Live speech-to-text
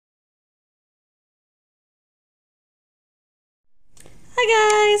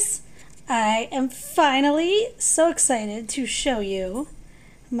guys! I am finally so excited to show you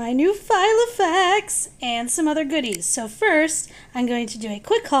my new FiloFax and some other goodies. So first, I'm going to do a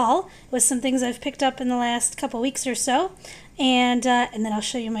quick haul with some things I've picked up in the last couple weeks or so, and then I'll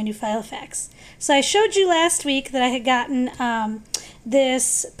show you my new FiloFax. So I showed you last week that I had gotten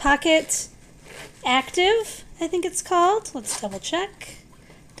this Pocket Active, I think it's called. Let's double check.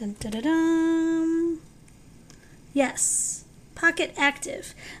 Dun, dun, dun, dun. Yes, Pocket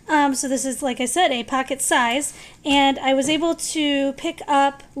Active. So this is, like I said, a pocket size, and I was able to pick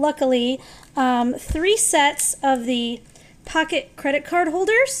up, luckily, 3 sets of the Pocket credit card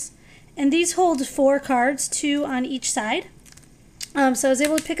holders, and these hold 4 cards, 2 on each side. So I was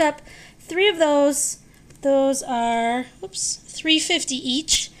able to pick up 3 of those. Those are, $3.50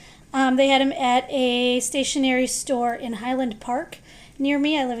 each. They had them at a stationery store in Highland Park near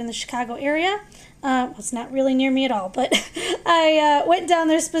me. I live in the Chicago area. Well, it's not really near me at all, but I went down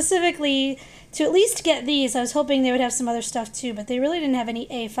there specifically to at least get these. I was hoping they would have some other stuff too, but they really didn't have any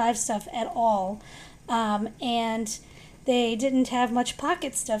A5 stuff at all. And they didn't have much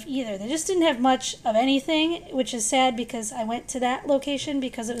pocket stuff either. They just didn't have much of anything, which is sad because I went to that location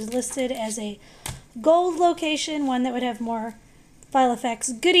because it was listed as a gold location, one that would have more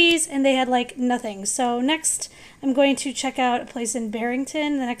FiloFax goodies, and they had like nothing. So next I'm going to check out a place in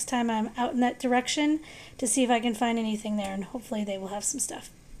Barrington the next time I'm out in that direction to see if I can find anything there, and hopefully they will have some stuff.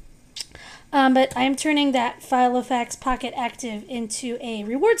 But I'm turning that FiloFax Pocket Active into a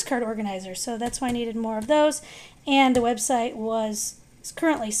rewards card organizer, so that's why I needed more of those, and the website is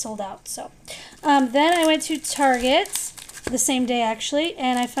currently sold out. So then I went to Target the same day actually,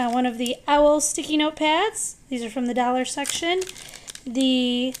 and I found one of the owl sticky note pads. These are from the dollar section.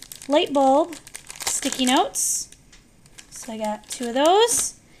 The light bulb sticky notes, so I got 2 of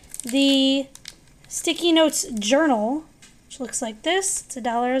those. The sticky notes journal, which looks like this. It's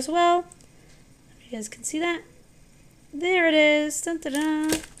 $1 as well. If you guys can see that. There it is. Dun, dun,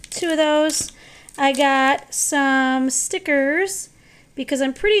 dun. 2 of those. I got some stickers because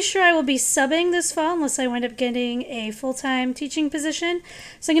I'm pretty sure I will be subbing this fall unless I wind up getting a full-time teaching position.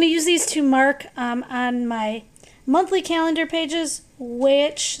 So I'm going to use these to mark on my monthly calendar pages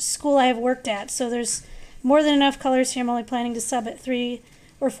which school I have worked at. So there's more than enough colors here. I'm only planning to sub at 3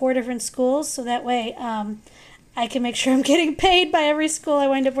 or 4 different schools, so that way I can make sure I'm getting paid by every school I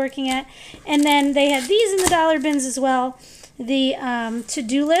wind up working at. And then they had these in the dollar bins as well, the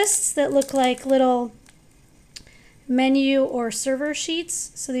to-do lists that look like little menu or server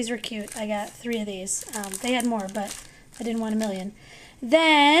sheets. So these were cute. I got 3 of these. They had more, but I didn't want a million.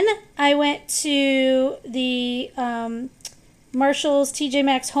 Then I went to the Marshall's TJ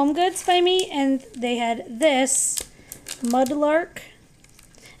Maxx Home Goods by me, and they had this Mudlark.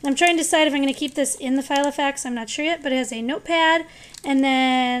 And I'm trying to decide if I'm going to keep this in the FiloFax. I'm not sure yet, but it has a notepad and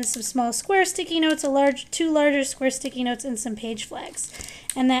then some small square sticky notes, 2 larger square sticky notes, and some page flags.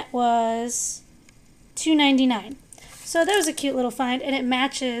 And that was $2.99. So that was a cute little find, and it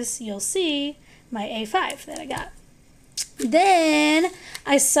matches, you'll see, my A5 that I got. Then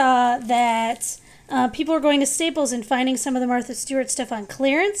I saw that people were going to Staples and finding some of the Martha Stewart stuff on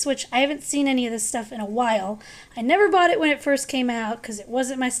clearance, which I haven't seen any of this stuff in a while. I never bought it when it first came out because it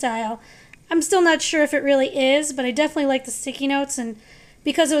wasn't my style. I'm still not sure if it really is, but I definitely like the sticky notes, and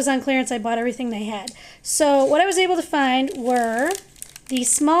because it was on clearance, I bought everything they had. So what I was able to find were the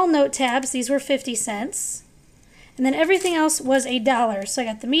small note tabs. These were 50 cents. And then everything else was $1. So I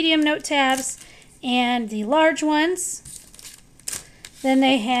got the medium note tabs and the large ones. Then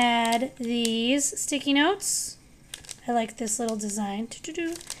they had these sticky notes. I like this little design.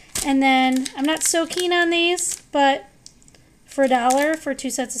 And then I'm not so keen on these, but for $1 for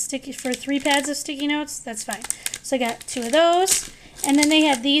 2 sets of for 3 pads of sticky notes, that's fine. So I got 2 of those. And then they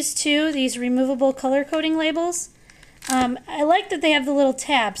had these 2, these removable color coding labels. I like that they have the little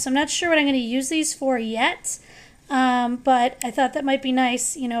tab, so I'm not sure what I'm going to use these for yet. But I thought that might be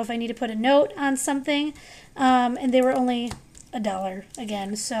nice, you know, if I need to put a note on something. And they were only $1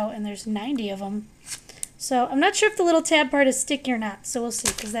 again, so, and there's 90 of them. So I'm not sure if the little tab part is sticky or not, so we'll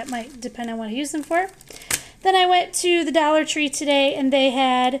see, because that might depend on what I use them for. Then I went to the Dollar Tree today, and they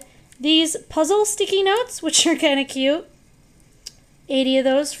had these puzzle sticky notes, which are kind of cute. 80 of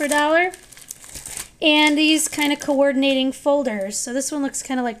those for $1. And these kind of coordinating folders. So this one looks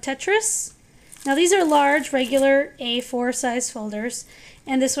kind of like Tetris. Now these are large, regular A4 size folders,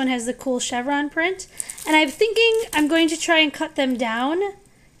 and this one has the cool chevron print. And I'm thinking I'm going to try and cut them down,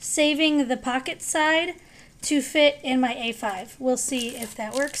 saving the pocket side to fit in my A5. We'll see if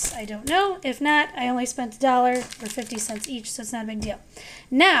that works. I don't know. If not, I only spent $1 or 50 cents each, so it's not a big deal.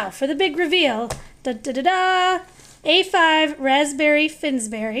 Now, for the big reveal, da-da-da-da, A5 Raspberry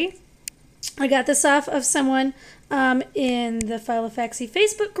Finsbury. I got this off of someone in the FiloFaxy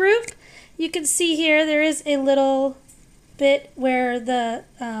Facebook group. You can see here there is a little bit where the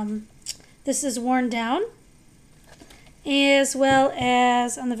this is worn down, as well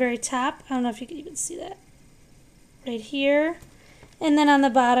as on the very top. I don't know if you can even see that right here, and then on the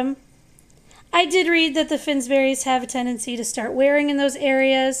bottom. I did read that the Finsburys have a tendency to start wearing in those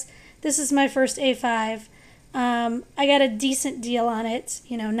areas. This is my first A5. I got a decent deal on it,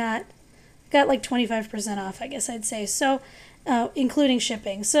 you know, got like 25% off, I guess I'd say, so including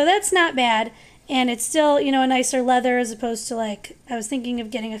shipping. So that's not bad, and it's still, you know, a nicer leather as opposed to, like, I was thinking of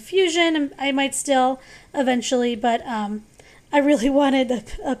getting a Fusion, and I might still eventually, but I really wanted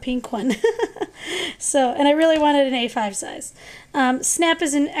a pink one. So, and I really wanted an A5 size. Snap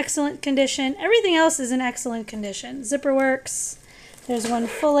is in excellent condition. Everything else is in excellent condition. Zipper works. There's one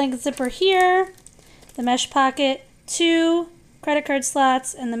full-length zipper here, the mesh pocket, 2 credit card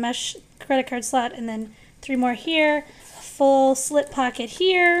slots, and the mesh credit card slot, and then 3 more here. A full slit pocket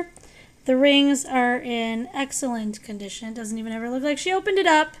here. The rings are in excellent condition. It doesn't even ever look like she opened it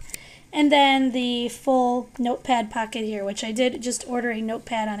up. And then the full notepad pocket here, which I did just order a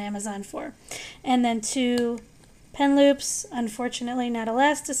notepad on Amazon for. And then 2 pen loops, unfortunately not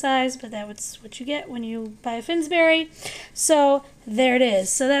elasticized, but that's what you get when you buy a Finsbury. So there it is.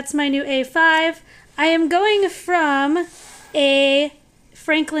 So that's my new A5. I am going from a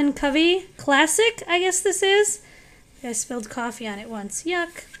Franklin Covey Classic, I guess this is. I spilled coffee on it once.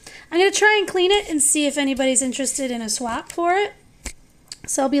 Yuck. I'm going to try and clean it and see if anybody's interested in a swap for it.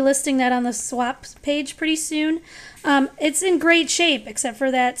 So I'll be listing that on the swap page pretty soon. It's in great shape, except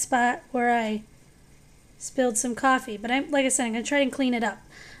for that spot where I spilled some coffee. But like I said, I'm going to try and clean it up.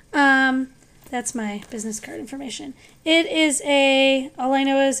 That's my business card information. It is all I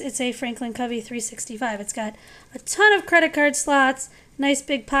know is it's a Franklin Covey 365. It's got a ton of credit card slots, nice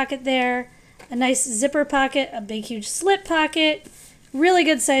big pocket there, a nice zipper pocket, a big huge slit pocket, really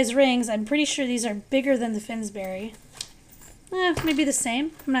good size rings. I'm pretty sure these are bigger than the Finsbury. Maybe the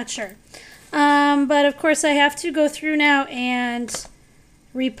same. I'm not sure. But of course I have to go through now and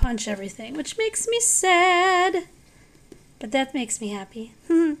repunch everything, which makes me sad. But that makes me happy.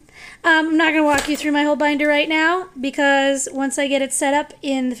 I'm not going to walk you through my whole binder right now, because once I get it set up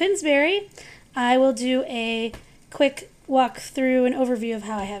in the Finsbury, I will do a quick walk through an overview of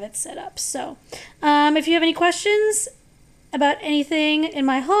how I have it set up. So if you have any questions about anything in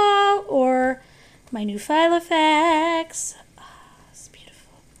my haul or my new FiloFax,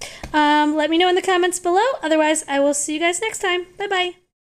 let me know in the comments below. Otherwise, I will see you guys next time. Bye-bye.